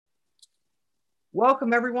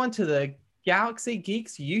Welcome everyone to the Galaxy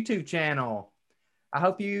Geeks YouTube channel. I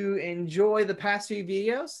hope you enjoy the past few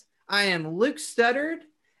videos. I am Luke Studdard,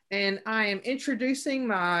 and I am introducing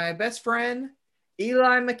my best friend,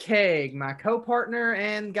 Eli McCaig, my co-partner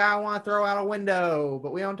and guy I want to throw out a window,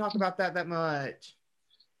 but we don't talk about that much.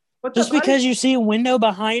 What's up, Just buddy? because you see a window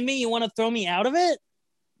behind me, you want to throw me out of it?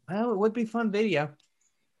 Well, it would be fun video.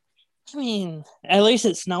 I mean, at least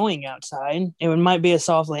it's snowing outside. It might be a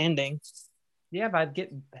soft landing. Yeah, but I'd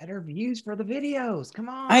get better views for the videos. Come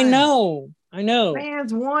I on. know. I know.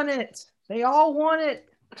 Fans want it. They all want it.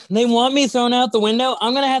 They want me thrown out the window.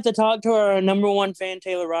 I'm going to have to talk to our number one fan,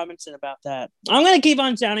 Taylor Robinson, about that. I'm going to keep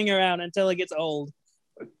on shouting her out until it gets old.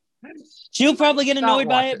 She'll probably get annoyed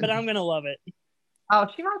by it, but I'm going to love it. Oh,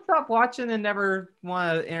 she might stop watching and never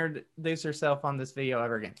want to introduce herself on this video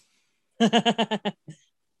ever again.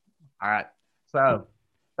 All right. So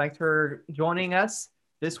thanks for joining us.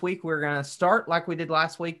 This week, we're going to start like we did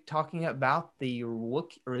last week, talking about the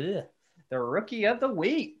Rookie of the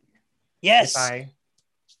Week. Yes. I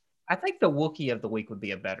think the Wookiee of the Week would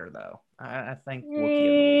be a better, though. I think Wookiee of the Week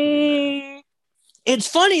would be better. It's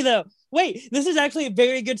funny, though. Wait, this is actually a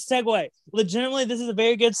very good segue. Legitimately, this is a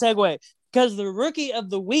very good segue. Because the Rookie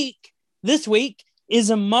of the Week this week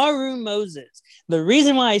is Amaru Moses. The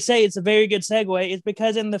reason why I say it's a very good segue is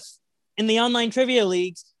because in the online trivia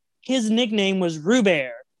leagues, his nickname was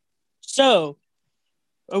Rubear. So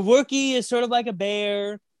a rookie is sort of like a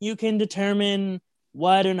bear. You can determine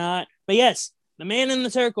what or not. But yes, the man in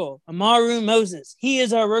the circle, Amaru Moses, he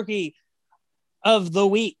is our Rookie of the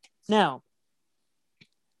Week. Now,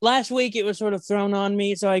 last week it was sort of thrown on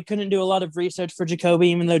me, so I couldn't do a lot of research for Jacoby,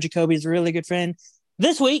 even though Jacoby's a really good friend.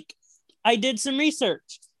 This week, I did some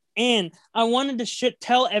research, and I wanted to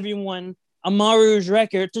tell everyone Amaru's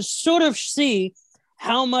record to sort of see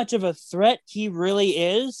how much of a threat he really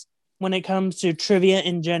is when it comes to trivia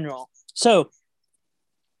in general. So,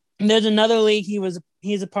 there's another league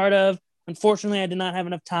he's a part of. Unfortunately, I did not have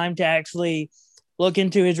enough time to actually look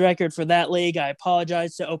into his record for that league. I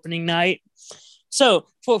apologize to opening night. So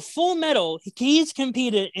for Full Metal, he's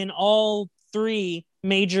competed in all three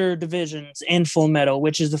major divisions in Full Metal,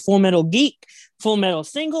 which is the Full Metal Geek, Full Metal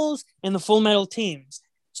Singles, and the Full Metal Teams.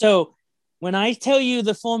 So when I tell you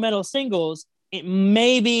the Full Metal Singles, it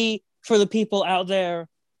may be for the people out there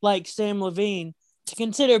like Sam Levine to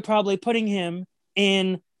consider probably putting him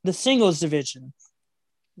in the singles division.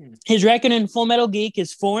 His record in Full Metal Geek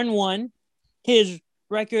is 4-1. His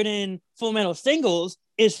record in Full Metal Singles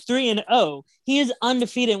is 3-0. He is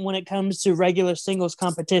undefeated when it comes to regular singles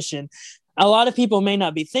competition. A lot of people may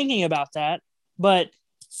not be thinking about that, but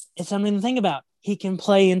it's something to think about. He can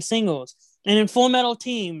play in singles. And in Full Metal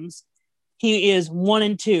Teams, he is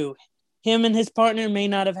 1-2. Him and his partner may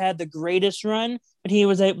not have had the greatest run, but they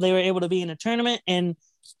were able to be in a tournament and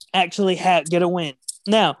actually get a win.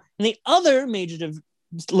 Now, in the other major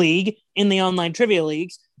league in the online trivia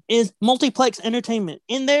leagues is Multiplex Entertainment.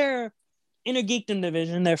 In their Inner Geekdom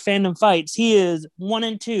division, their Fandom Fights, he is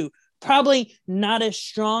 1-2. Probably not as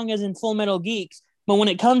strong as in Full Metal Geeks, but when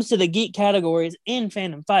it comes to the geek categories in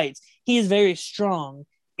Fandom Fights, he is very strong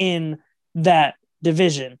in that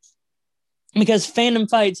division. Because Fandom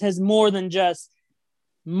Fights has more than just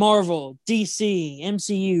Marvel, DC,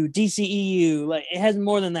 MCU, DCEU. Like, it has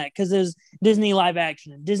more than that because there's Disney live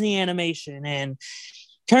action, Disney animation, and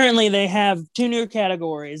currently they have 2 new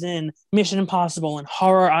categories in Mission Impossible and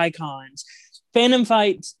horror icons. Fandom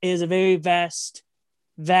Fights is a very vast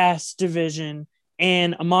division,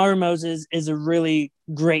 and Amaru Moses is a really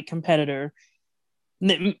great competitor.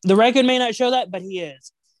 The record may not show that, but he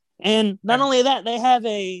is. And not only that, they have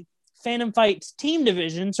a Fandom Fights team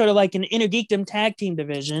division, sort of like an Inner Geekdom tag team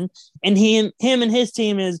division, and him and his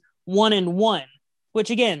team is 1-1, which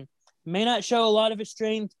again may not show a lot of his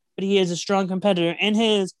strength, but he is a strong competitor. And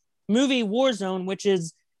his movie Warzone, which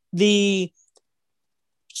is the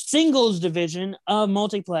singles division of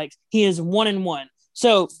Multiplex, he is 1-1.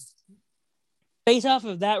 So based off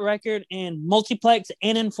of that record in Multiplex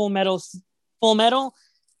and in Full Metal,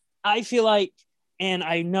 I feel like, and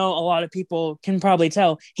I know a lot of people can probably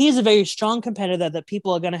tell, he's a very strong competitor that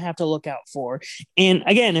people are going to have to look out for. And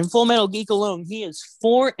again, in Full Metal Geek alone, he is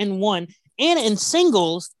 4-1. And in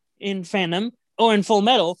singles in Fandom or in Full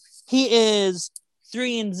Metal, he is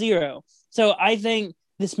 3-0. So I think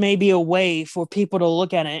this may be a way for people to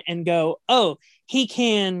look at it and go, oh, he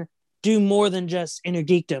can do more than just Inner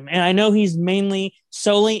Geekdom. And I know he's mainly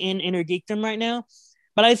solely in Inner Geekdom right now,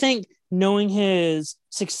 but I think knowing his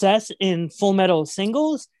success in Full Metal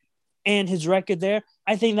Singles and his record there,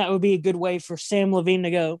 I think that would be a good way for Sam Levine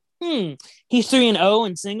to go, he's 3-0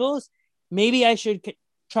 in singles. Maybe I should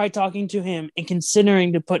try talking to him and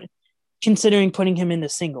considering putting him into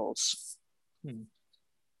singles.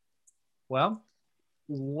 Well,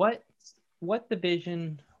 what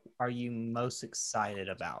division are you most excited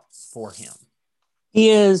about for him? He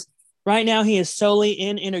is solely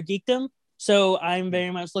in Inner Geekdom, so I'm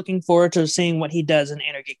very much looking forward to seeing what he does in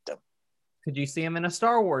Inner Geekdom. Could you see him in a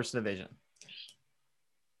Star Wars division?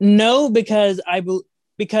 No, because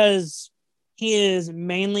he is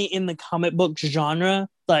mainly in the comic book genre,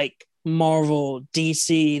 like Marvel,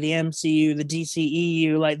 DC, the MCU, the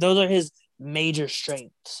DCEU. Like those are his major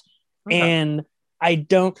strengths. Okay. And I'd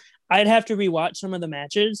have to rewatch some of the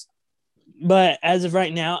matches, but as of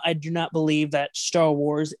right now, I do not believe that Star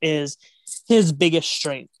Wars is his biggest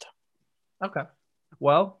strength. Okay.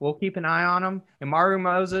 Well, we'll keep an eye on him. And Maru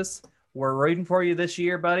Moses, we're rooting for you this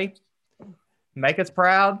year, buddy. Make us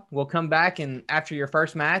proud. We'll come back and after your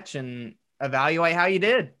first match and evaluate how you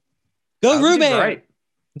did. Go Ruben! Great.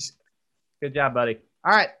 Good job, buddy.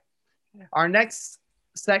 All right. Our next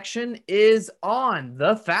section is on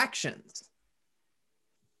the factions.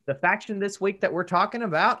 The faction this week that we're talking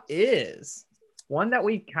about is one that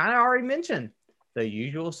we kind of already mentioned, the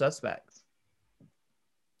Usual Suspects.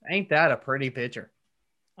 Ain't that a pretty picture?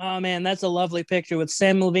 Oh, man, that's a lovely picture with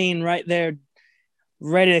Sam Levine right there,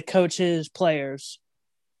 ready to coach his players.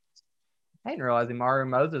 I didn't realize Amaru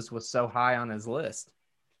Moses was so high on his list.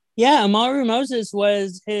 Yeah, Amaru Moses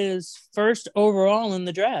was his first overall in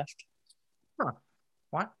the draft. Huh.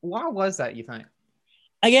 Why was that, you think?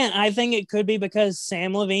 Again, I think it could be because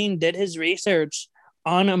Sam Levine did his research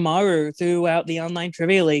on Amaru throughout the online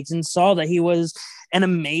trivia leagues and saw that he was an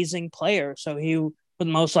amazing player. So he was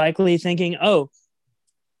most likely thinking, oh,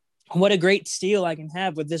 what a great steal I can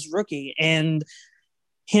have with this rookie. And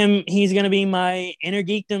he's going to be my Inner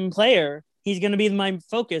Geekdom player. He's going to be my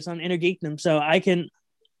focus on Inner Geekdom. So I can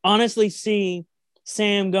honestly see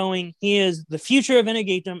Sam going, he is the future of Inner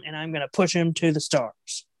Geekdom, and I'm going to push him to the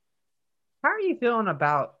stars. How are you feeling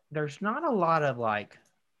about, there's not a lot of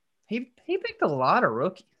he picked a lot of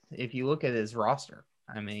rookies if you look at his roster.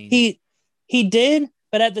 I mean, he did,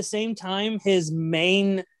 but at the same time, his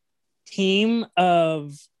main team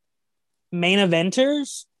of main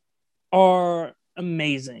eventers are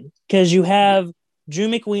amazing because you have Drew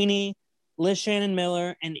McWeeny, Liz Shannon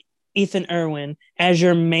Miller, and Ethan Irwin as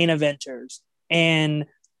your main eventers. And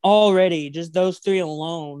already just those three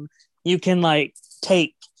alone, you can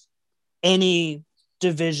take any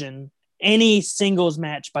division, any singles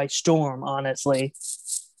match by storm, honestly,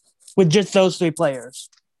 with just those three players.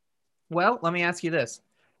 Well, let me ask you this.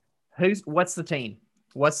 What's the team?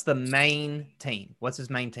 What's the main team? What's his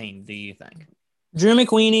main team, do you think? Drew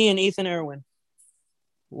McWeeny and Ethan Irwin.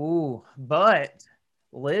 Ooh, but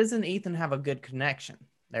Liz and Ethan have a good connection.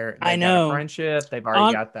 They've got a friendship. They've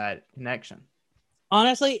already got that connection.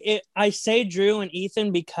 Honestly, I say Drew and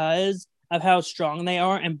Ethan because of how strong they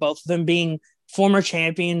are, and both of them being former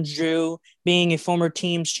champions, Drew being a former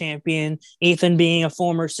teams champion, Ethan being a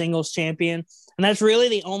former singles champion. And that's really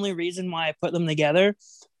the only reason why I put them together.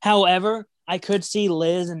 However, I could see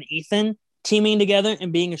Liz and Ethan teaming together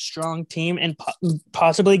and being a strong team and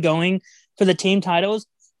possibly going for the team titles.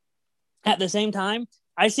 At the same time,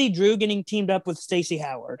 I see Drew getting teamed up with Stacey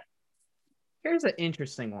Howard. Here's an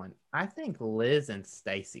interesting one. I think Liz and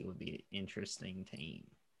Stacey would be an interesting team.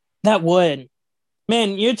 That would.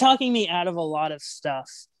 Man, you're talking me out of a lot of stuff.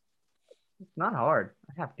 It's not hard.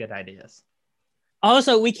 I have good ideas.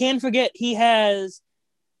 Also, we can't forget he has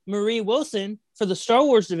Marie Wilson for the Star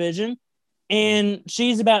Wars division, and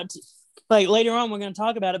she's about to, later on we're going to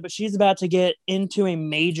talk about it, but she's about to get into a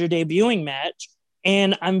major debuting match,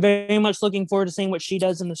 and I'm very much looking forward to seeing what she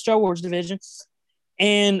does in the Star Wars division.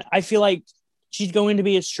 And I feel like she's going to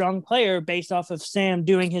be a strong player based off of Sam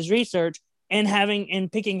doing his research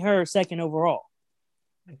and picking her second overall.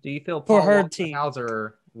 Do you feel Paul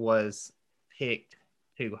Walter was picked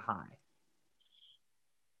too high?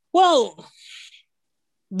 Well,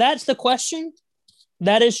 that's the question.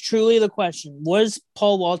 That is truly the question. Was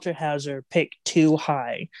Paul Walter Hauser picked too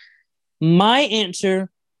high? My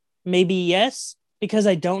answer may be yes, because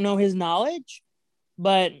I don't know his knowledge,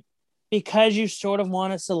 but because you sort of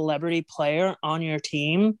want a celebrity player on your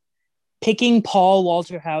team, picking Paul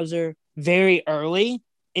Walter Hauser very early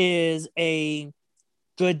is a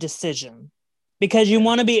good decision because you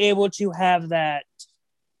want to be able to have that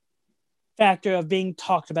factor of being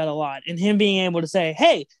talked about a lot and him being able to say,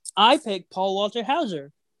 hey, I picked Paul Walter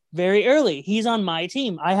Hauser very early. He's on my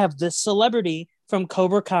team. I have this celebrity from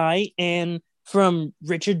Cobra Kai and from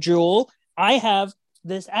Richard Jewell. I have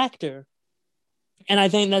this actor. And I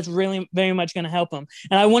think that's really very much going to help him.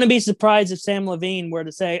 And I wouldn't be surprised if Sam Levine were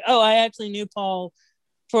to say, oh, I actually knew Paul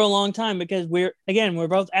for a long time because we're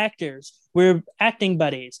both actors. We're acting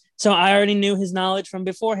buddies. So I already knew his knowledge from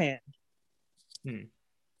beforehand.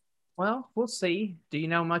 Well, we'll see. Do you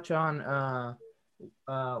know much on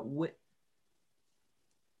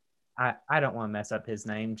I don't want to mess up his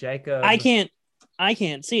name. Jacob. I can't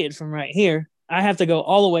see it from right here. I have to go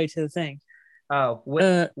all the way to the thing. Oh,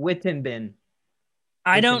 Wittenben.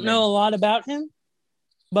 I don't know a lot about him,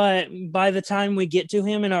 but by the time we get to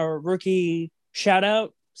him in our rookie shout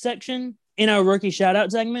out section, in our rookie shout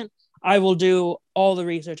out segment, I will do all the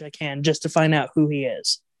research I can just to find out who he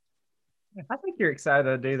is. I think you're excited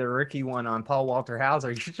to do the rookie one on Paul Walter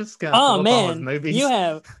Hauser. You're just gonna pull up all his movies.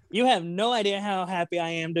 You have no idea how happy I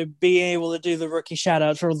am to be able to do the rookie shout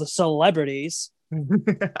outs for the celebrities.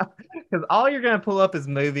 Because all you're gonna pull up is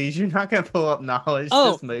movies. You're not gonna pull up knowledge.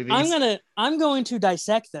 Just movies. I'm going to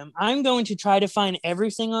dissect them. I'm going to try to find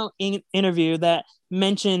every single interview that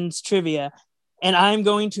mentions trivia, and I'm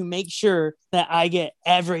going to make sure that I get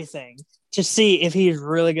everything to see if he's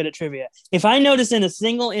really good at trivia. If I notice in a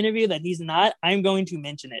single interview that he's not, I'm going to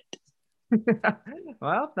mention it.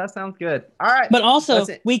 Well, that sounds good. All right. But also,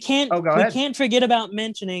 we can't forget about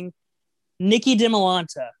mentioning Nikki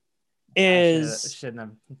DiMolanta. Shouldn't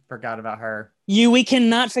have forgot about her. We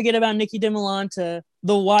cannot forget about Nikki DiMolanta,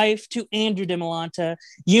 the wife to Andrew DiMolanta.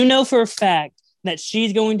 You know for a fact that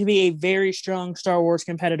she's going to be a very strong Star Wars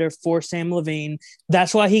competitor for Sam Levine.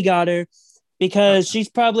 That's why he got her. Because she's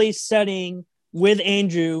probably studying with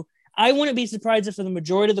Andrew. I wouldn't be surprised if the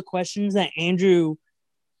majority of the questions that Andrew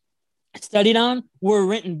studied on were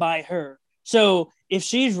written by her. So if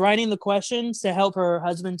she's writing the questions to help her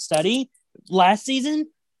husband study last season,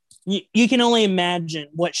 you can only imagine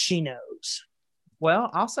what she knows.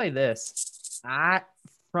 Well, I'll say this.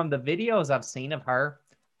 From the videos I've seen of her,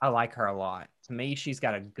 I like her a lot. To me, she's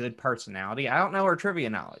got a good personality. I don't know her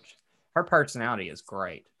trivia knowledge. Her personality is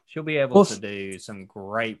great. She'll be able to do some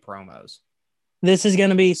great promos. This is going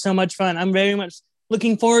to be so much fun. I'm very much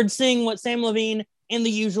looking forward to seeing what Sam Levine and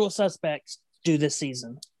the usual suspects do this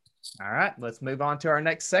season. All right, let's move on to our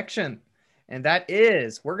next section. And that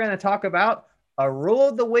is, we're going to talk about a rule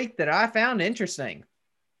of the week that I found interesting.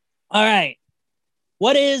 All right.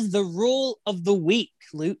 What is the rule of the week,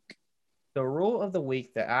 Luke? The rule of the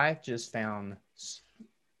week that I just found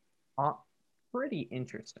pretty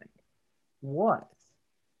interesting was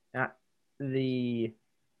the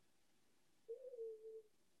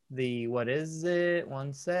what is it?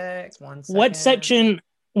 One second.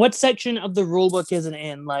 What section of the rule book is it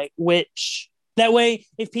in? Like which? That way,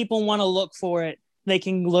 if people want to look for it, they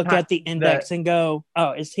can look at the index and go, "Oh,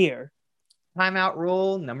 it's here." Timeout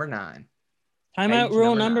rule number 9. Timeout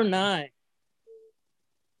rule number 9.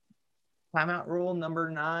 Timeout rule number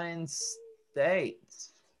 9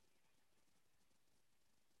 states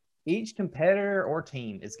each competitor or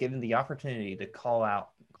team is given the opportunity to call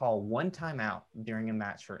one timeout during a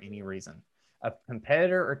match for any reason. A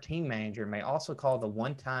competitor or team manager may also call the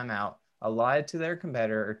one timeout allotted to their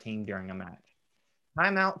competitor or team during a match.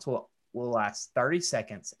 Timeouts will last 30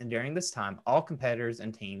 seconds, and during this time, all competitors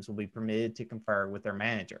and teams will be permitted to confer with their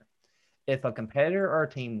manager. If a competitor or a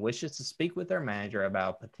team wishes to speak with their manager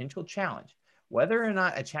about a potential challenge, whether or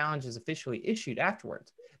not a challenge is officially issued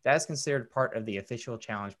afterwards, that is considered part of the official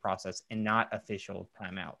challenge process and not official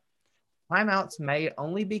timeout. Timeouts may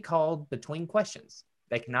only be called between questions.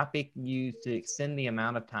 They cannot be used to extend the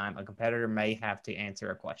amount of time a competitor may have to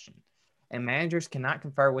answer a question, and managers cannot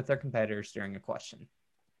confer with their competitors during a question.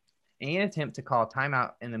 Any attempt to call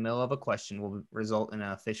timeout in the middle of a question will result in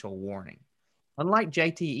an official warning. Unlike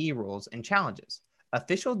JTE rules and challenges,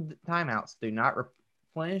 official timeouts do not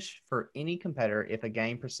replenish for any competitor if a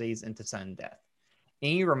game proceeds into sudden death.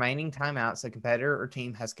 Any remaining timeouts a competitor or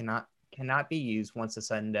team has cannot be used once the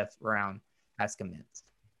sudden death round has commenced.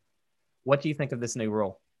 What do you think of this new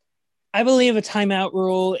rule? I believe a timeout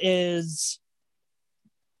rule is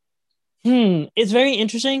it's very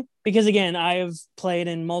interesting because, again, I have played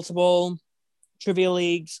in multiple trivia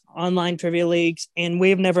leagues, online trivia leagues, and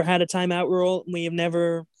we have never had a timeout rule. We have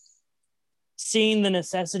never seen the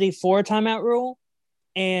necessity for a timeout rule.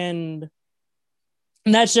 And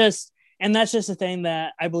that's just a thing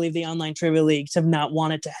that I believe the online trivia leagues have not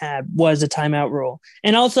wanted to have, was a timeout rule.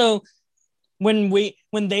 And also when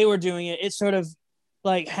they were doing it, it's sort of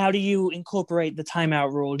like, how do you incorporate the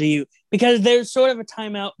timeout rule? Because there's sort of a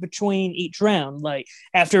timeout between each round. Like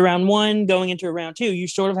after round 1 going into round 2, you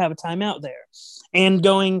sort of have a timeout there. And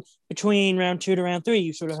going between round 2 to round 3,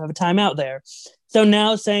 you sort of have a timeout there. So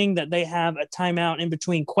now saying that they have a timeout in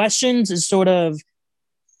between questions is sort of,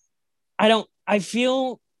 I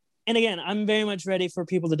feel, and again, I'm very much ready for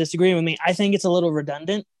people to disagree with me. I think it's a little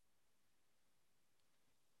redundant.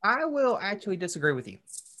 I will actually disagree with you.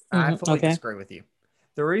 I fully Okay. disagree with you.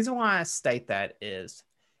 The reason why I state that is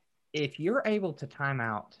if you're able to time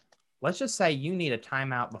out, let's just say you need a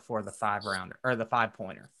timeout before the 5-rounder or the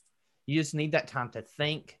 5-pointer. You just need that time to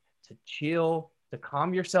think, to chill, to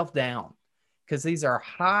calm yourself down because these are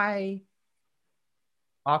high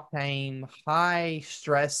octane, high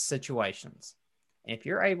stress situations. If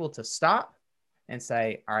you're able to stop and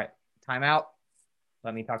say, all right, timeout,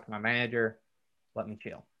 let me talk to my manager, let me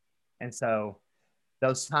chill. And so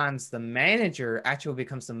those times the manager actually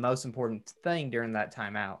becomes the most important thing during that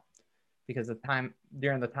timeout because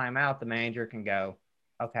during the timeout, the manager can go,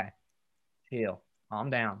 okay, chill, calm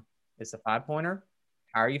down. It's a 5-pointer.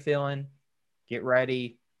 How are you feeling? Get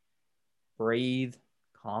ready, breathe,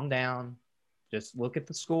 calm down. Just look at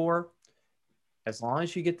the score. As long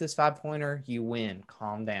as you get this 5-pointer, you win.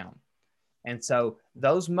 Calm down. And so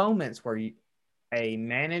those moments where a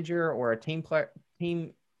manager or a team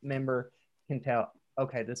member can tell,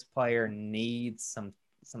 okay, this player needs some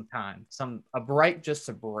time, a break just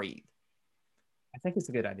to breathe. I think it's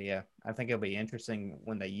a good idea. I think it'll be interesting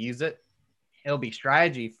when they use it. It'll be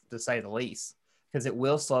strategy to say the least because it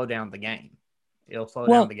will slow down the game. It'll slow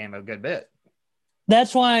down the game a good bit.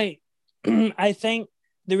 That's why I think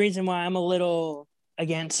the reason why I'm a little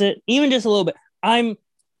against it, even just a little bit, I'm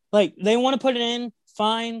like, they want to put it in,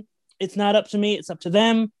 fine. It's not up to me. It's up to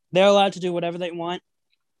them. They're allowed to do whatever they want.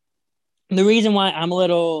 The reason why I'm a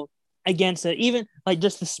little against it, even like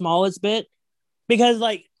just the smallest bit, because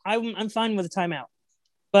like I'm fine with a timeout,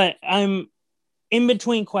 but I'm in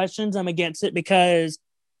between questions. I'm against it because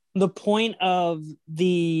the point of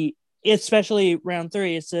especially round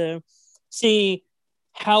 3 is to see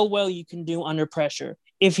how well you can do under pressure.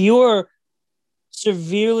 If you're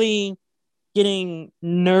severely getting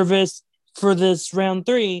nervous for this round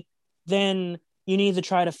 3, then you need to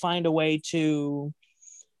try to find a way to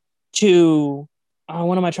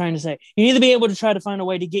what am I trying to say? You need to be able to try to find a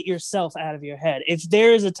way to get yourself out of your head. If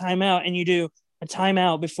there is a timeout and you do a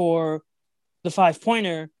timeout before the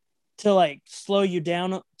 5-pointer to like slow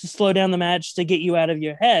down the match to get you out of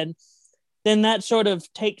your head, then that sort of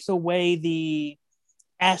takes away the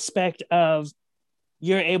aspect of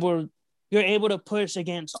you're able to push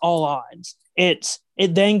against all odds. It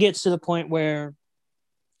then gets to the point where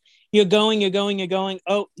you're going.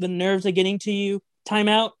 Oh, the nerves are getting to you.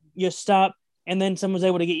 Timeout. You stop, and then someone's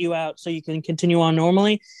able to get you out so you can continue on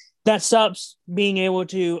normally. That stops being able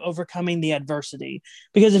to overcoming the adversity.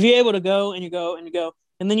 Because if you're able to go and you go and you go,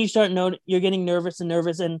 and then you start you're getting nervous and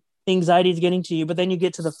the anxiety is getting to you, but then you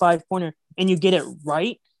get to the 5-pointer and you get it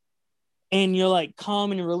right, and you're like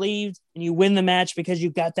calm and relieved, and you win the match because you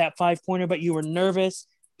got that 5-pointer, but you were nervous,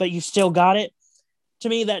 but you still got it. To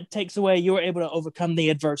me, that takes away, you were able to overcome the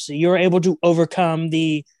adversity. You're able to overcome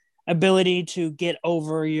the ability to get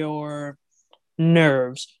over your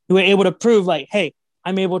nerves. You were able to prove like, hey,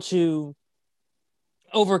 I'm able to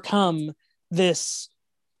overcome this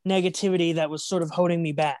negativity that was sort of holding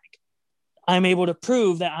me back. I'm able to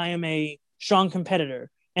prove that I am a strong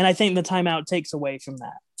competitor. And I think the timeout takes away from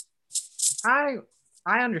that. I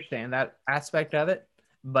understand that aspect of it,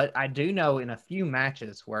 but I do know in a few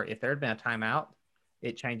matches where if there had been a timeout,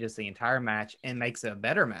 it changes the entire match and makes it a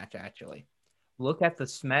better match, actually. Look at the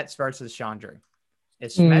Smets versus Chandru.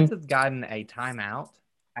 If Smets had gotten a timeout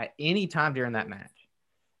at any time during that match,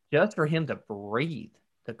 just for him to breathe,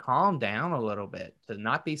 to calm down a little bit, to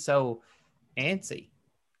not be so antsy,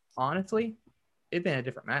 honestly, it'd been a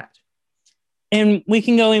different match. And we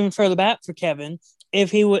can go even further back for Kevin. If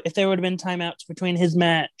there would have been timeouts between his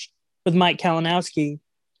match with Mike Kalinowski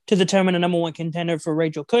to determine a number 1 contender for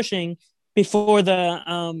Rachel Cushing before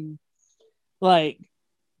the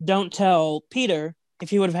Don't Tell Peter, if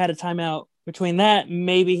he would have had a timeout between that,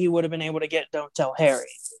 maybe he would have been able to get Don't Tell Harry.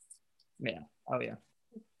 Yeah. Oh, yeah.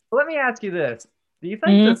 Let me ask you this. Do you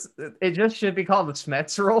think it just should be called the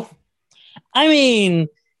Smets rule? I mean,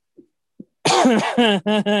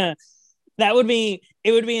 it would be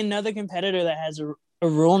another competitor that has a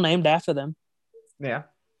rule named after them. Yeah.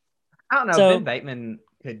 I don't know. So, Ben Bateman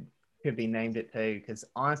could be named it too, because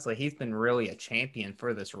honestly, he's been really a champion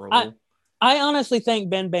for this rule. I honestly think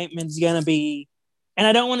Ben Bateman's going to be, and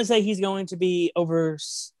I don't want to say he's going to be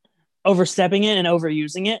overstepping it and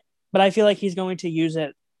overusing it, but I feel like he's going to use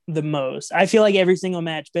it the most. I feel like every single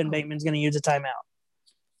match, Ben Bateman's going to use a timeout.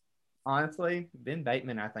 Honestly, Ben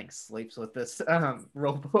Bateman, I think, sleeps with this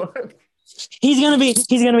rule book. He holds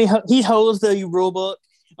the rule book,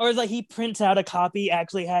 or it's like he prints out a copy,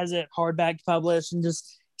 actually has it hardback published, and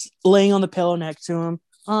just laying on the pillow next to him.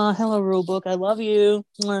 Hello, rule book. I love you.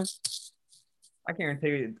 I guarantee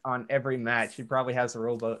you on every match, he probably has the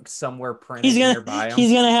rule book somewhere He's printed gonna nearby him.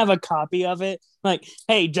 he's gonna have a copy of it. Like,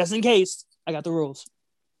 hey, just in case, I got the rules.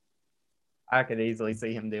 I could easily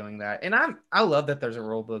see him doing that. And I love that there's a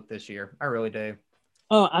rule book this year. I really do.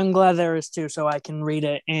 Oh, I'm glad there is too, so I can read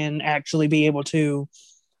it and actually be able to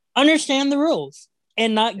understand the rules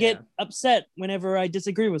and not get upset whenever I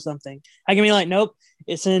disagree with something. I can be like, nope,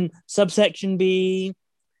 it's in subsection B,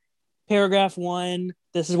 paragraph 1.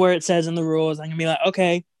 This is where it says in the rules. I can be like,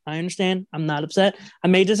 okay, I understand. I'm not upset. I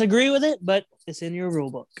may disagree with it, but it's in your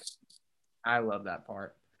rule book. I love that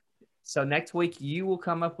part. So next week you will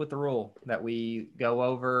come up with the rule that we go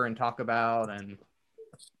over and talk about, and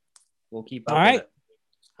we'll keep up with it.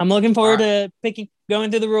 I'm looking forward to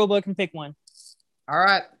going through the rule book and pick one. All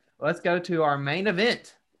right, let's go to our main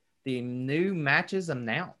event. The new matches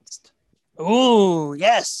announced. Oh,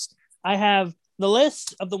 yes. I have the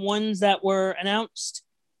list of the ones that were announced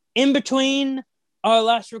in between our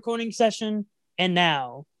last recording session and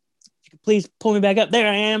now. Please pull me back up.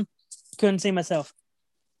 There I am. Couldn't see myself.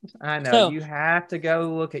 I know. So, you have to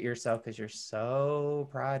go look at yourself because you're so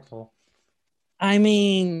prideful. I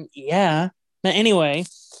mean, yeah. But anyway,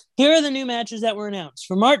 here are the new matches that were announced.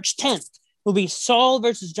 For March 10th will be Saul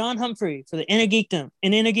versus John Humphrey for the Inner Geekdom.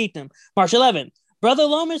 March 11th, Brother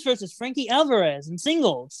Lomas versus Frankie Alvarez in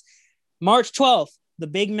singles. March 12th, the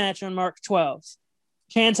big match on March 12th.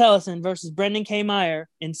 Chance Ellison versus Brendan K. Meyer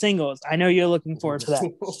in singles. I know you're looking forward to that.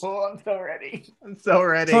 Oh, I'm so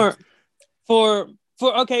ready. For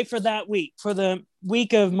that week, for the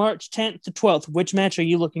week of March 10th to 12th, which match are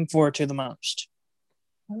you looking forward to the most?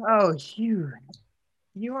 Oh, you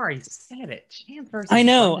already said it. Chance versus I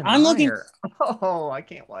know. Brendan Meyer. Oh, I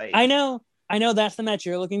can't wait. I know that's the match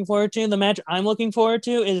you're looking forward to. The match I'm looking forward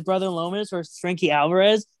to is Brother Lomas versus Frankie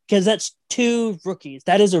Alvarez, because that's two rookies.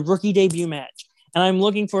 That is a rookie debut match. And I'm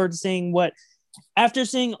looking forward to seeing after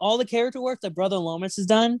seeing all the character work that Brother Lomas has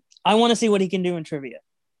done, I want to see what he can do in trivia.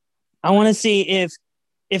 I want to see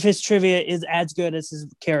if his trivia is as good as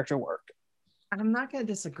his character work. I'm not going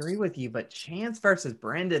to disagree with you, but Chance versus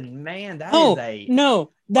Brendan, man, that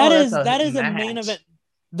is a main event.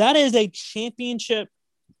 That is a championship,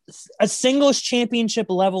 a singles championship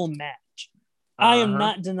level match. I am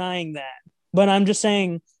not denying that, but I'm just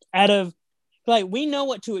saying, we know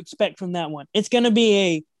what to expect from that one. It's going to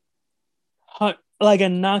be a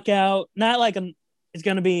knockout, it's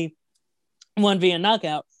going to be 1v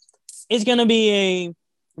knockout. It's going to be a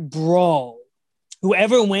brawl.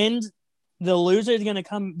 Whoever wins, the loser is going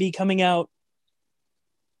to be coming out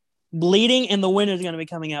bleeding, and the winner is going to be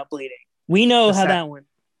coming out bleeding. We know how that went.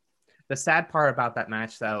 The sad part about that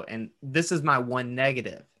match, though, and this is my one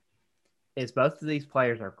negative, is both of these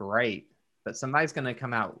players are great, but somebody's going to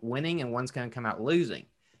come out winning and one's going to come out losing.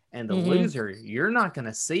 And the loser, you're not going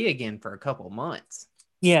to see again for a couple months.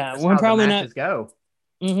 Yeah, we're probably not. Go.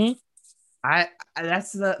 Mm-hmm.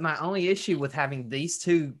 That's my only issue with having these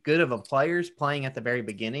two good of a players playing at the very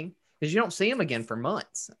beginning, because you don't see them again for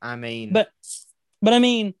months. I mean, but I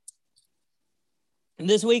mean,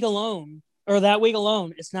 this week alone, or that week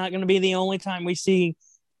alone, it's not going to be the only time we see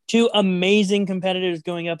two amazing competitors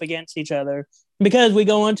going up against each other, because we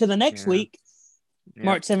go on to the next week,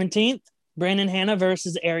 March 17th, Brandon Hanna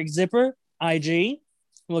versus Eric Zipper, IG.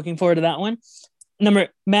 Looking forward to that one.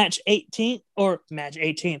 March 18th,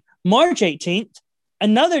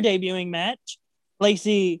 another debuting match,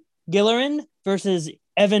 Lacey Gillerin versus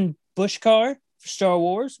Evan Bushkar for Star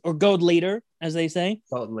Wars, or Gold Leader, as they say.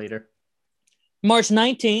 Gold Leader. March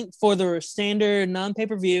 19th, for the standard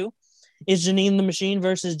non-pay-per-view, is Janine the Machine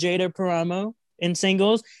versus Jada Paramo in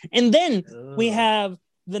singles. And then we have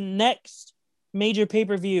the next major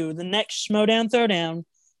pay-per-view, the next Schmodown Throwdown,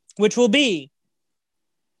 which will be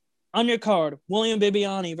undercard, William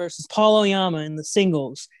Bibiani versus Paul Oyama in the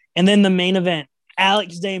singles. And then the main event,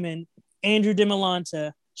 Alex Damon, Andrew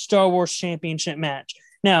DiMolanta, Star Wars Championship match.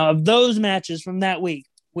 Now, of those matches from that week,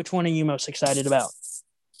 which one are you most excited about?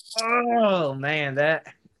 Oh, man,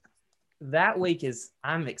 that week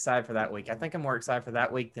I'm excited for that week. I think I'm more excited for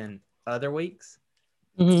that week than other weeks.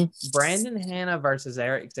 Mm-hmm. Brandon Hanna versus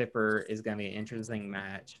Eric Zipper is going to be an interesting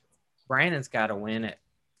match. Brandon's got to win it.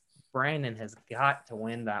 Brandon has got to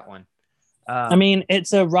win that one. I mean,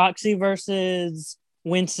 it's a Roxy versus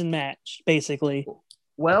Winston match, basically.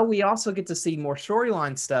 Well, we also get to see more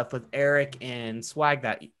storyline stuff with Eric and Swag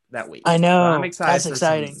that week. I know. So I'm excited. That's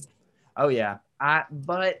exciting. Oh, yeah.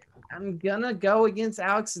 But I'm going to go against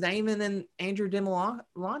Alex Damon and Andrew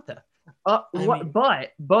DiMolanta. But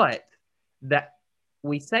that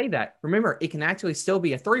we say that. Remember, it can actually still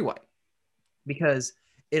be a three-way, because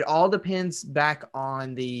it all depends back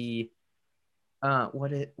on the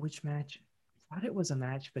which match? thought it was a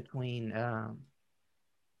match between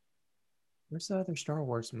where's the other Star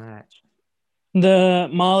Wars match? The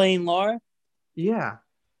Molly and Laura. Yeah.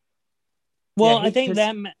 Well, Yeah, I think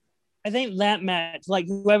that match, like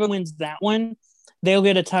whoever wins that one, they'll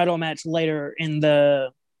get a title match later in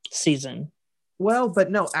the season. well, but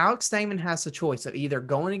no, Alex Stamen has the choice of either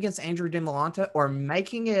going against Andrew DeMolanta or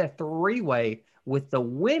making it a three-way with the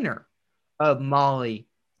winner of Molly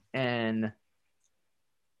and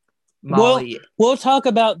Well, Molly. we'll talk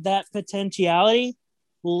about that potentiality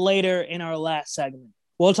later in our last segment.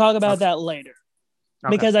 We'll talk about Okay, that later okay,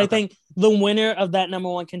 because I okay. think the winner of that number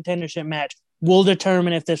one contendership match will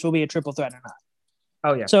determine if this will be a triple threat or not.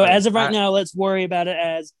 Oh yeah, So oh yeah. as of right now, let's worry about it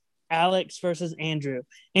as Alex versus Andrew.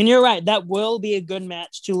 And you're right, that will be a good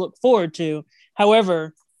match to look forward to.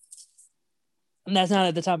 However, that's not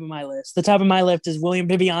at the top of my list. The top of my list is William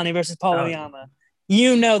Bibiani versus Paul Oh, Oyama.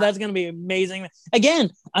 You know that's going to be amazing.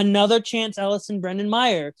 Again, another Chance Ellison, Brendan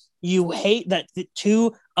Meyer. You hate that the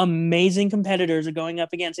two amazing competitors are going up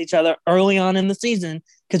against each other early on in the season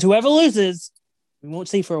because whoever loses, we won't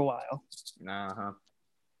see for a while. uh-huh.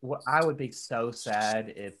 Well, I would be so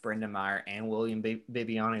sad if Brendan Meyer and William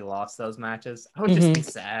Bibiani lost those matches. I would just be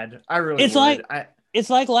sad. I really It's would. it's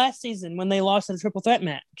like last season when they lost in a triple threat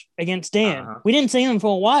match against Dan. Uh-huh. We didn't see them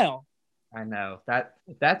for a while. I know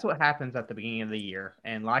that's what happens at the beginning of the year,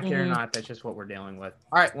 and like it or not, that's just what we're dealing with.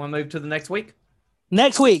 All right, we'll move to the next week.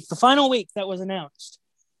 Next week, the final week that was announced,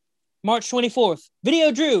 March 24th,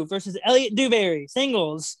 Video Drew versus Elliot Dewberry,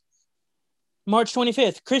 singles. March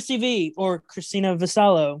 25th, Christy V or Christina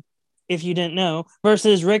Vassallo, if you didn't know,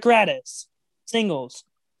 versus Rick Radis, singles.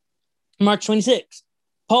 March 26th,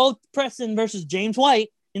 Paul Preston versus James White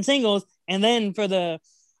in singles, and then for the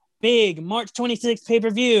big March 26th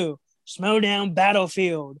pay-per-view, Schmoedown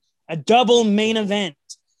Battlefield, a double main event.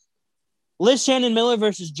 Liz Shannon Miller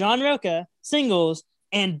versus John Roca, singles,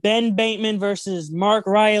 and Ben Bateman versus Mark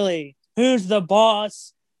Riley. Who's the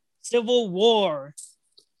boss? Civil War.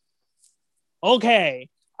 Okay,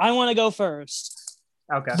 I want to go first.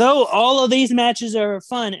 Okay. Though all of these matches are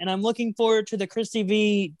fun, and I'm looking forward to the Christy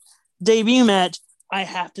V debut match, I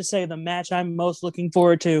have to say the match I'm most looking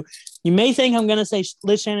forward to. You may think I'm going to say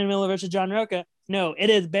Liz Shannon Miller versus John Roca. No, it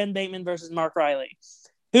is Ben Bateman versus Mark Riley.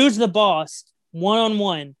 Who's the boss?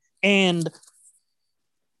 One-on-one. And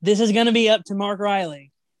this is going to be up to Mark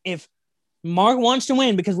Riley. If Mark wants to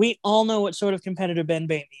win, because we all know what sort of competitor Ben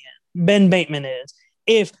Bateman is.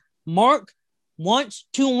 If Mark wants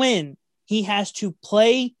to win, he has to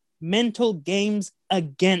play mental games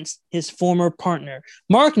against his former partner.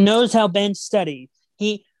 Mark knows how Ben studies.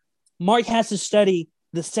 Mark has to study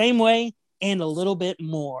the same way and a little bit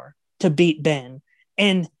more to beat Ben.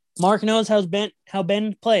 And Mark knows how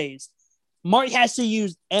Ben plays. Mark has to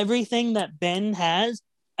use everything that Ben has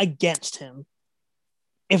against him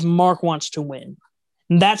if Mark wants to win.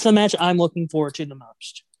 And that's the match I'm looking forward to the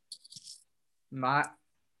most.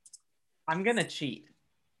 I'm going to cheat.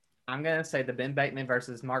 I'm going to say the Ben Bateman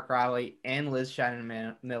versus Mark Riley and Liz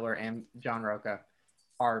Shannon Miller and John Roca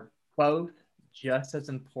are both just as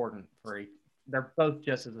important they're both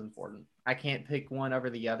just as important. I can't pick one over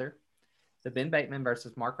the other. The Ben Bateman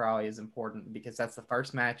versus Mark Riley is important because that's the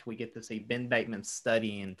first match we get to see Ben Bateman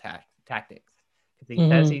studying tactics. Because he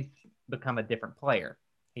says he's become a different player.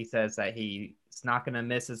 He says that he's not going to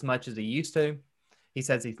miss as much as he used to. He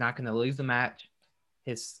says he's not going to lose a match.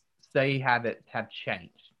 His study habits have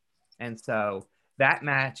changed. And so that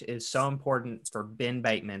match is so important for Ben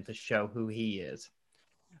Bateman to show who he is.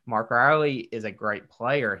 Mark Riley is a great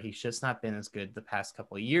player. He's just not been as good the past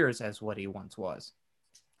couple of years as what he once was.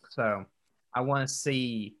 So I want to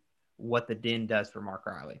see what the Den does for Mark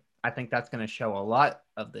Riley. I think that's going to show a lot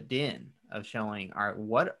of the Den of showing, all right,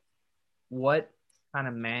 what kind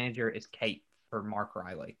of manager is Kate for Mark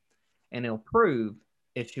Riley? And it'll prove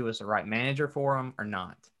if she was the right manager for him or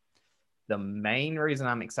not. The main reason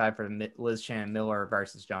I'm excited for Liz Shannon Miller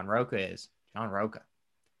versus John Roca is John Roca.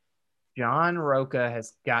 John Roca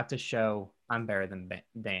has got to show I'm better than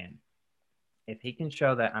Dan. If he can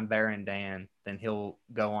show that I'm better than Dan, then he'll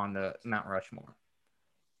go on to Mount Rushmore.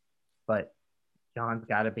 But John's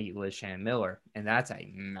got to beat Liz Shannon Miller, and that's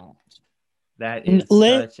a match. That is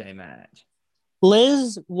such a match.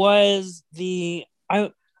 Liz was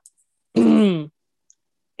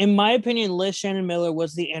in my opinion, Liz Shannon Miller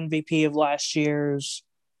was the MVP of last year's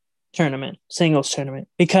singles tournament,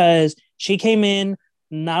 because she came in.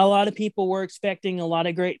 Not a lot of people were expecting a lot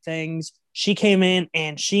of great things. She came in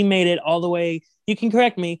and she made it all the way. You can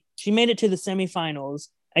correct me. She made it to the semifinals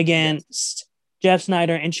against Jeff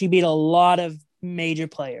Snyder, and she beat a lot of major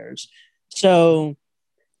players. So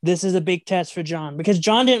this is a big test for John, because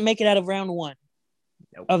John didn't make it out of round one.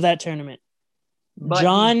 Nope. of that tournament. But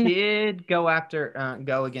John he did go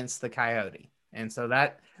against the Coyote, and so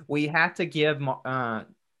that we have to give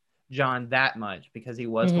John that much because he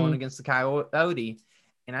was going against the Coyote,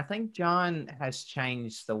 and I think John has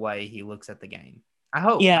changed the way he looks at the game. I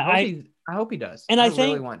hope. Yeah, I hope he does. And I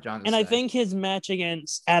think, really want John to and stay. I think his match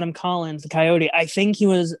against Adam Collins, the Coyote, I think he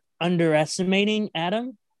was underestimating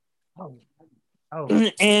Adam. Oh,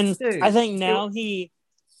 and dude, I think now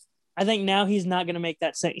he's not going to make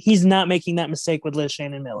that. He's not making that mistake with Liz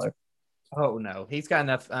Shannon Miller. Oh no, he's got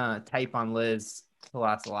enough tape on Liz to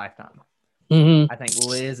last a lifetime. Mm-hmm. I think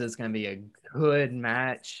Liz is going to be a good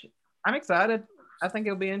match. I'm excited. I think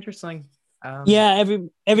it'll be interesting. Yeah,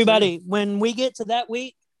 everybody, when we get to that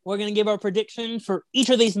week, we're going to give our prediction for each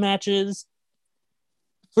of these matches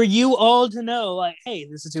for you all to know, like, hey,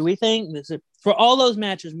 this is who we think. This is for all those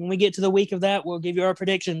matches. When we get to the week of that, we'll give you our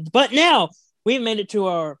predictions. But now we've made it to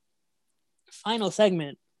our final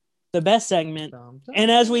segment, the best segment. And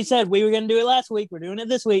as we said, we were going to do it last week. We're doing it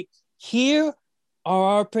this week. Here are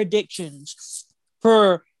our predictions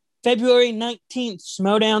for February 19th,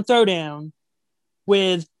 Schmodown Throwdown,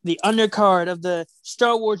 with the undercard of the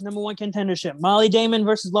Star Wars #1 contendership, Molly Damon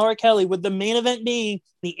versus Laura Kelly, with the main event being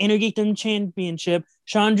the Intergeekdom Championship,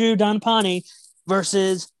 Chandru Dhanapani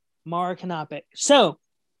versus Mara Kanopik. So,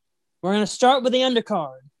 we're going to start with the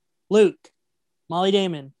undercard. Luke, Molly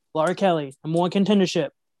Damon, Laura Kelly, #1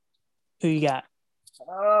 contendership. Who you got?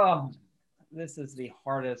 Oh, this is the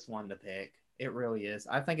hardest one to pick. It really is.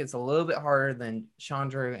 I think it's a little bit harder than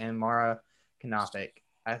Chandru and Mara Kanopik.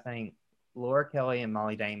 I think Laura Kelly and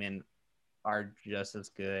Molly Damon are just as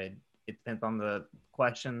good. It depends on the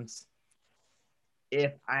questions.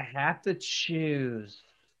 If I have to choose,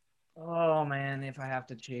 I'm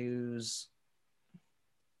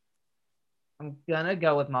going to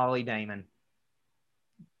go with Molly Damon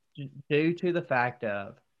due to the fact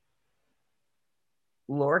of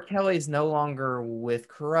Laura Kelly is no longer with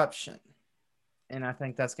Corruption. And I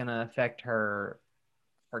think that's going to affect her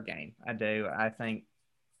game. I do. I think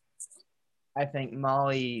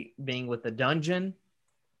Molly being with the Dungeon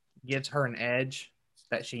gives her an edge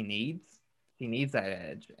that she needs. She needs that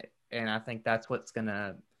edge. And I think that's what's going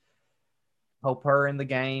to help her in the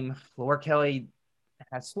game. Laura Kelly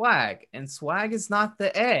has swag, and swag is not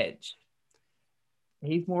the edge.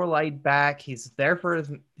 He's more laid back. He's there for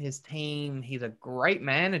his team. He's a great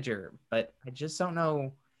manager, but I just don't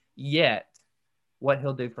know yet what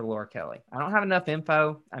he'll do for Laura Kelly. I don't have enough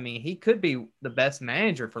info. I mean, he could be the best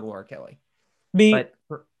manager for Laura Kelly.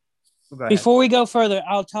 Before we go further,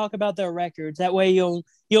 I'll talk about their records. That way you'll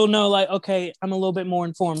know, like, okay, I'm a little bit more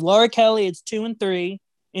informed. Laura Kelly is 2-3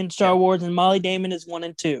 in Star Wars, and Molly Damon is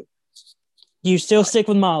 1-2. You still stick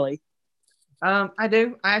with Molly? I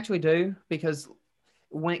do. I actually do, because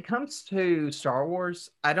when it comes to Star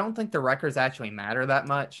Wars, I don't think the records actually matter that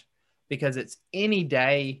much, because it's any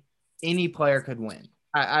day, any player could win.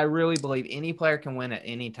 I really believe any player can win at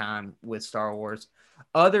any time with Star Wars.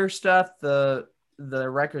 Other stuff, the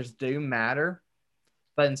records do matter,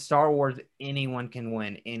 but in Star Wars, anyone can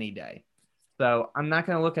win any day. So I'm not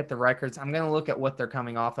going to look at the records. I'm going to look at what they're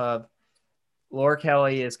coming off of. Laura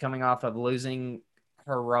Kelly is coming off of losing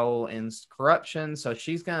her role in Corruption, so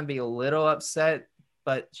she's going to be a little upset,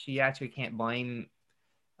 but she actually can't blame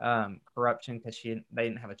Corruption because they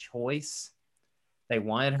didn't have a choice. They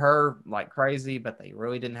wanted her like crazy, but they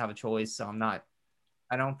really didn't have a choice. So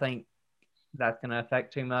I don't think that's going to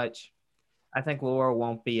affect too much. I think Laura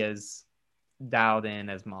won't be as dialed in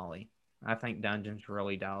as Molly. I think Dungeon's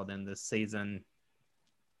really dialed in this season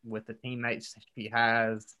with the teammates she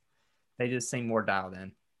has. They just seem more dialed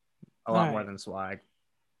in, a lot more than Swag.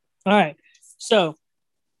 All right, so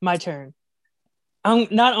my turn.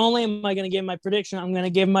 Not only am I going to give my prediction, I'm going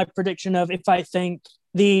to give my prediction of if I think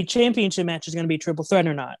the championship match is going to be triple threat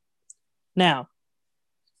or not. Now,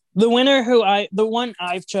 the winner the one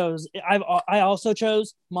I've chose, I also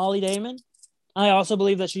chose Molly Damon. I also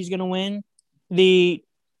believe that she's going to win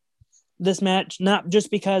this match, not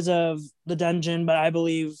just because of the Dungeon, but I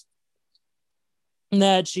believe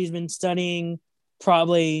that she's been studying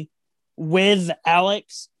probably with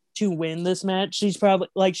Alex to win this match. She's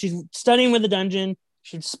studying with the Dungeon.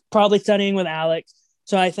 She's probably studying with Alex.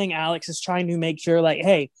 So I think Alex is trying to make sure, like,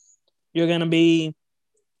 hey,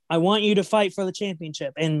 I want you to fight for the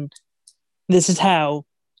championship. And this is how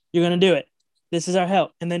you're going to do it. This is our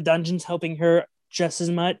help. And then Dungeon's helping her just as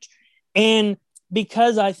much. And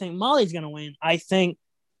because I think Molly's going to win, I think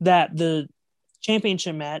that the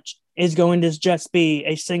championship match is going to just be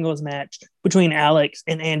a singles match between Alex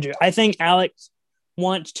and Andrew. I think Alex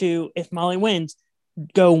wants to, if Molly wins,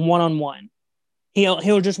 go one-on-one.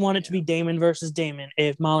 He'll just want it to be Damon versus Damon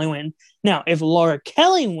if Molly wins. Now, if Laura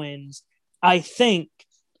Kelly wins, I think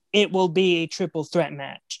it will be a triple threat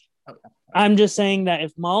match. Okay. I'm just saying that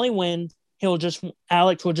if Molly wins,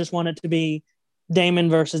 Alex will just want it to be Damon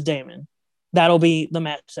versus Damon. That'll be the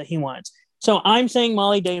match that he wants. So I'm saying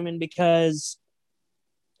Molly Damon because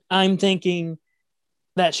I'm thinking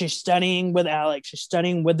that she's studying with Alex. She's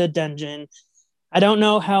studying with the dungeon. I don't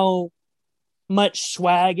know how much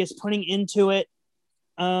Swag is putting into it,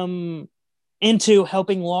 into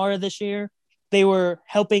helping Laura this year. They were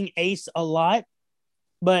helping Ace a lot,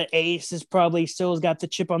 but Ace is probably still got the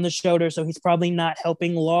chip on the shoulder, so he's probably not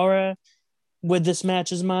helping Laura with this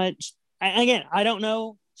match as much. Again, I don't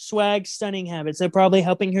know Swag's stunning habits. They're probably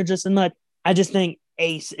helping her just as much. I just think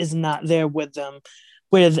Ace is not there with them.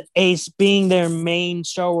 With Ace being their main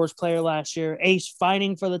Star Wars player last year, Ace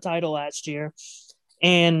fighting for the title last year,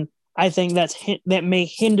 and I think that may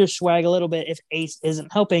hinder Swag a little bit if Ace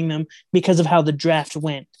isn't helping them because of how the draft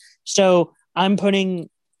went. So I'm putting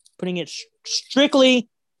it strictly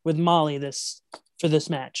with Molly for this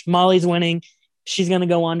match. Molly's winning. She's going to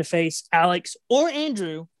go on to face Alex or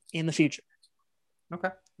Andrew in the future. Okay.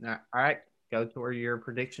 All right. Go to your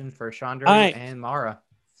prediction for Chandru and Mara.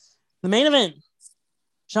 The main event.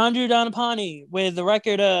 Chandru Dhanapani with the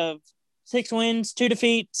record of 6 wins, 2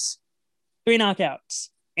 defeats, 3 knockouts.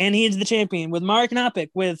 And he is the champion with Mara Knopik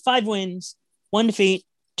with 5 wins, 1 defeat,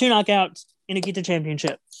 2 knockouts, and a Nikita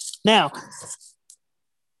championship. Now,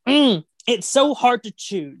 it's so hard to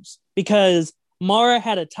choose because Mara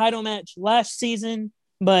had a title match last season,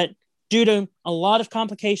 but due to a lot of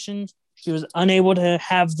complications, she was unable to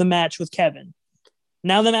have the match with Kevin.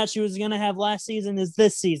 Now the match she was going to have last season is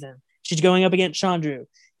this season. She's going up against Chandru.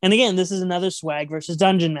 And again, this is another Swag versus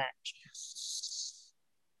Dungeon match.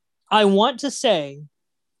 I want to say,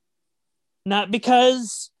 not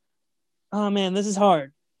because, oh man, this is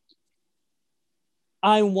hard.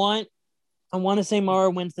 I want to say Mara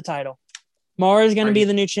wins the title. Mara is going to be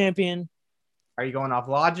the new champion. Are you going off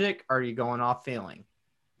logic or are you going off feeling?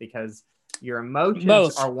 Because your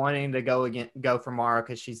emotions are wanting to go for Mara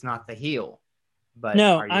because she's not the heel. But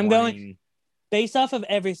no, I'm going based off of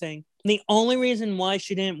everything. The only reason why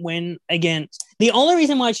she didn't win the only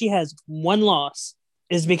reason why she has 1 loss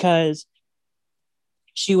is because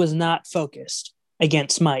she was not focused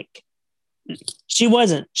against Mike. She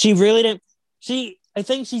wasn't. She really didn't. I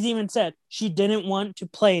think she's even said she didn't want to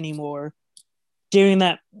play anymore during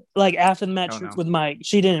that, like after the match with Mike.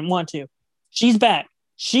 She didn't want to. She's back.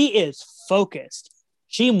 She is focused.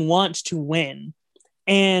 She wants to win.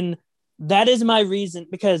 And that is my reason,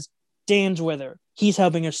 because Dan's with her. He's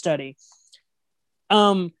helping her study.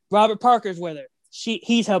 Robert Parker's with her.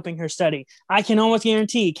 He's helping her study. I can almost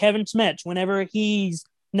guarantee Kevin Smith, whenever he's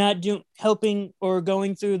not helping or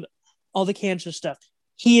going through all the cancer stuff,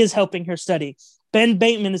 he is helping her study. Ben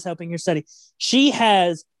Bateman is helping her study. She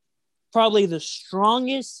has probably the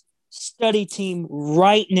strongest study team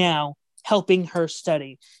right now helping her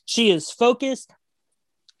study. She is focused.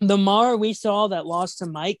 The Mara we saw that lost to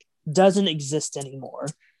Mike doesn't exist anymore.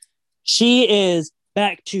 She is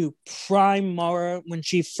back to prime Mara when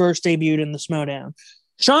she first debuted in the Schmoedown.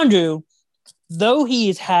 Chandru, though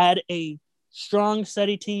he's had a strong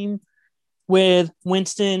study team with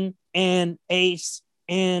Winston and Ace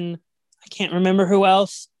and I can't remember who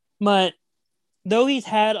else, but though he's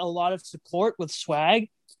had a lot of support with Swag,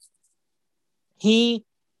 he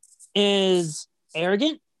is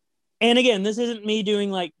arrogant. And again, this isn't me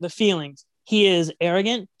doing like the feelings. He is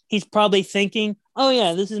arrogant. He's probably thinking, oh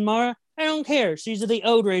yeah, this is Mara. I don't care. She's of the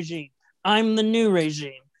old regime. I'm the new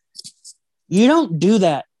regime. You don't do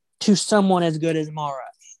that to someone as good as Mara.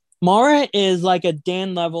 Mara is like a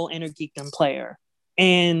Dan level Inner Geekdom player.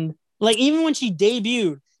 And like even when she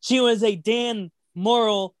debuted, she was a Dan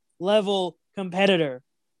Moral level competitor.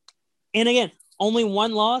 And again, only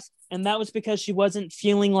 1 loss, and that was because she wasn't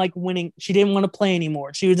feeling like winning. She didn't want to play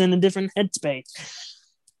anymore. She was in a different headspace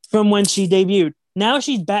from when she debuted. Now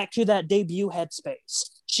she's back to that debut headspace.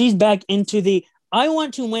 She's back into the, I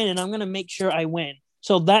want to win, and I'm going to make sure I win.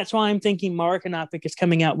 So that's why I'm thinking Mara Knopik is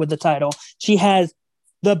coming out with the title. She has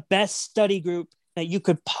the best study group that you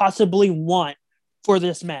could possibly want for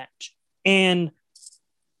this match. And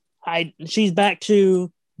she's back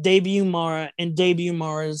to debut Mara, and debut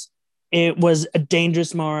Mara's, it was a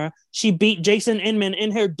dangerous Mara. She beat Jason Inman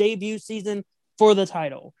in her debut season for the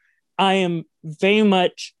title. I am very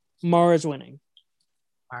much Mara's winning.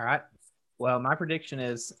 All right. Well, my prediction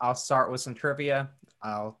is I'll start with some trivia.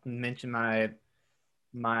 I'll mention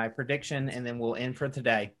my prediction, and then we'll end for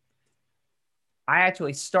today. I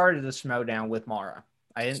actually started the Schmoedown with Mara.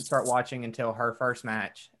 I didn't start watching until her first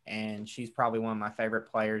match, and she's probably one of my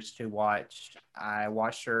favorite players to watch. I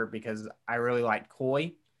watched her because I really liked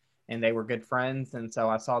Koi, and they were good friends, and so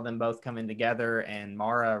I saw them both coming together, and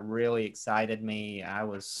Mara really excited me.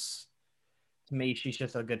 To me, she's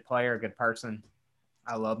just a good player, a good person.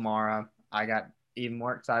 I love Mara. I got even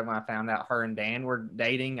more excited when I found out her and Dan were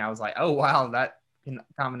dating. I was like, oh, wow, that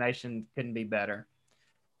combination couldn't be better.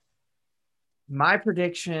 My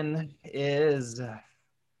prediction is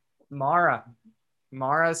Mara.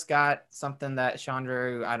 Mara's got something that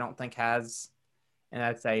Chandru I don't think has, and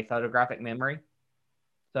that's a photographic memory.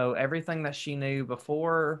 So everything that she knew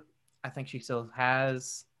before, I think she still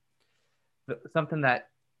has. Something that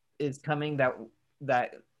is coming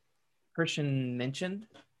that Christian mentioned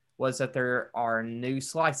was that there are new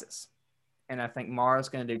slices, and I think Mara's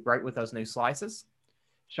going to do great with those new slices.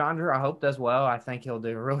 Chandra, I hope does well. I think he'll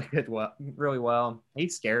do really well. He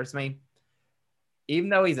scares me, even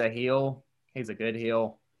though he's a heel. He's a good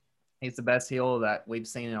heel. He's the best heel that we've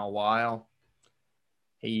seen in a while.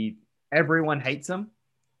 Everyone hates him,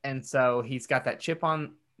 and so he's got that chip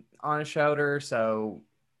on his shoulder. So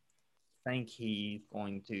I think he's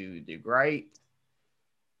going to do great.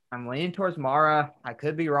 I'm leaning towards Mara. I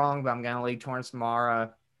could be wrong, but I'm going to lean towards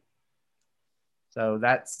Mara. So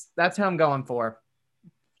that's who I'm going for.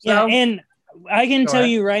 So, yeah, and I can tell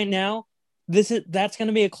you right now, that's going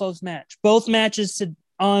to be a close match. Both matches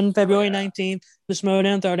on February 19th, the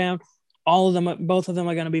Schmoedown Throwdown, both of them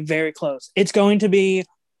are going to be very close. It's going to be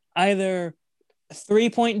either a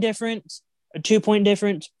 3-point difference, a 2-point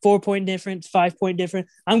difference, 4-point difference, 5-point difference.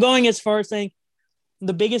 I'm going as far as saying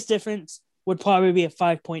the biggest difference would probably be a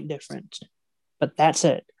 5-point difference, but that's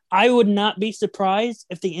it. I would not be surprised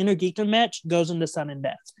if the Inner Geekdom match goes into sudden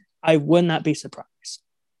death. I would not be surprised.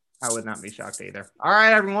 I would not be shocked either. All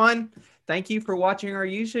right, everyone. Thank you for watching our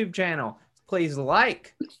YouTube channel. Please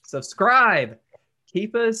like, subscribe,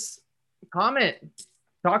 keep us, comment,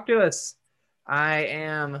 talk to us. I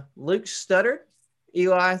am Luke Studdard.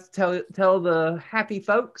 Eli, tell the happy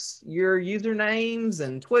folks your usernames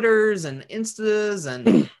and Twitters and Instas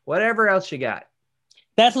and whatever else you got.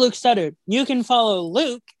 That's Luke Studdard. You can follow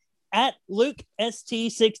Luke at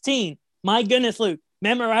LukeST16. My goodness, Luke,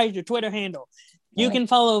 memorize your Twitter handle. You can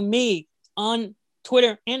follow me on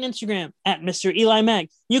Twitter and Instagram at Mr. Eli Mag.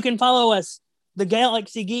 You can follow us, the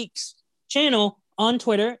Galaxy Geeks channel, on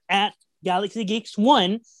Twitter at Galaxy Geeks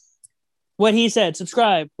 1. What he said,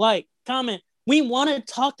 subscribe, like, comment. We want to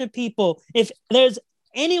talk to people. If there's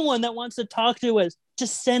anyone that wants to talk to us,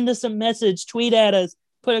 just send us a message, tweet at us,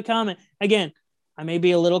 put a comment. Again, I may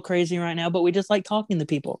be a little crazy right now, but we just like talking to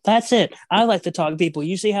people. That's it. I like to talk to people.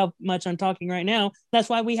 You see how much I'm talking right now. That's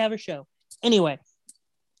why we have a show. Anyway,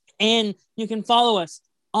 and you can follow us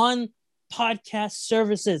on podcast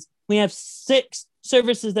services. We have 6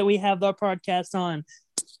 services that we have our podcast on.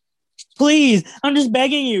 Please, I'm just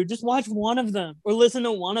begging you, just watch one of them or listen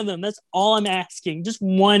to one of them. That's all I'm asking. Just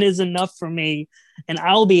one is enough for me, and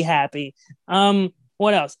I'll be happy.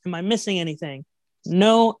 What else? Am I missing anything?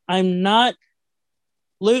 No, I'm not.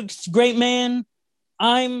 Luke's great man.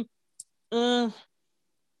 I'm,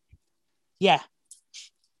 yeah.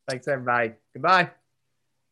 Thanks, everybody. Goodbye.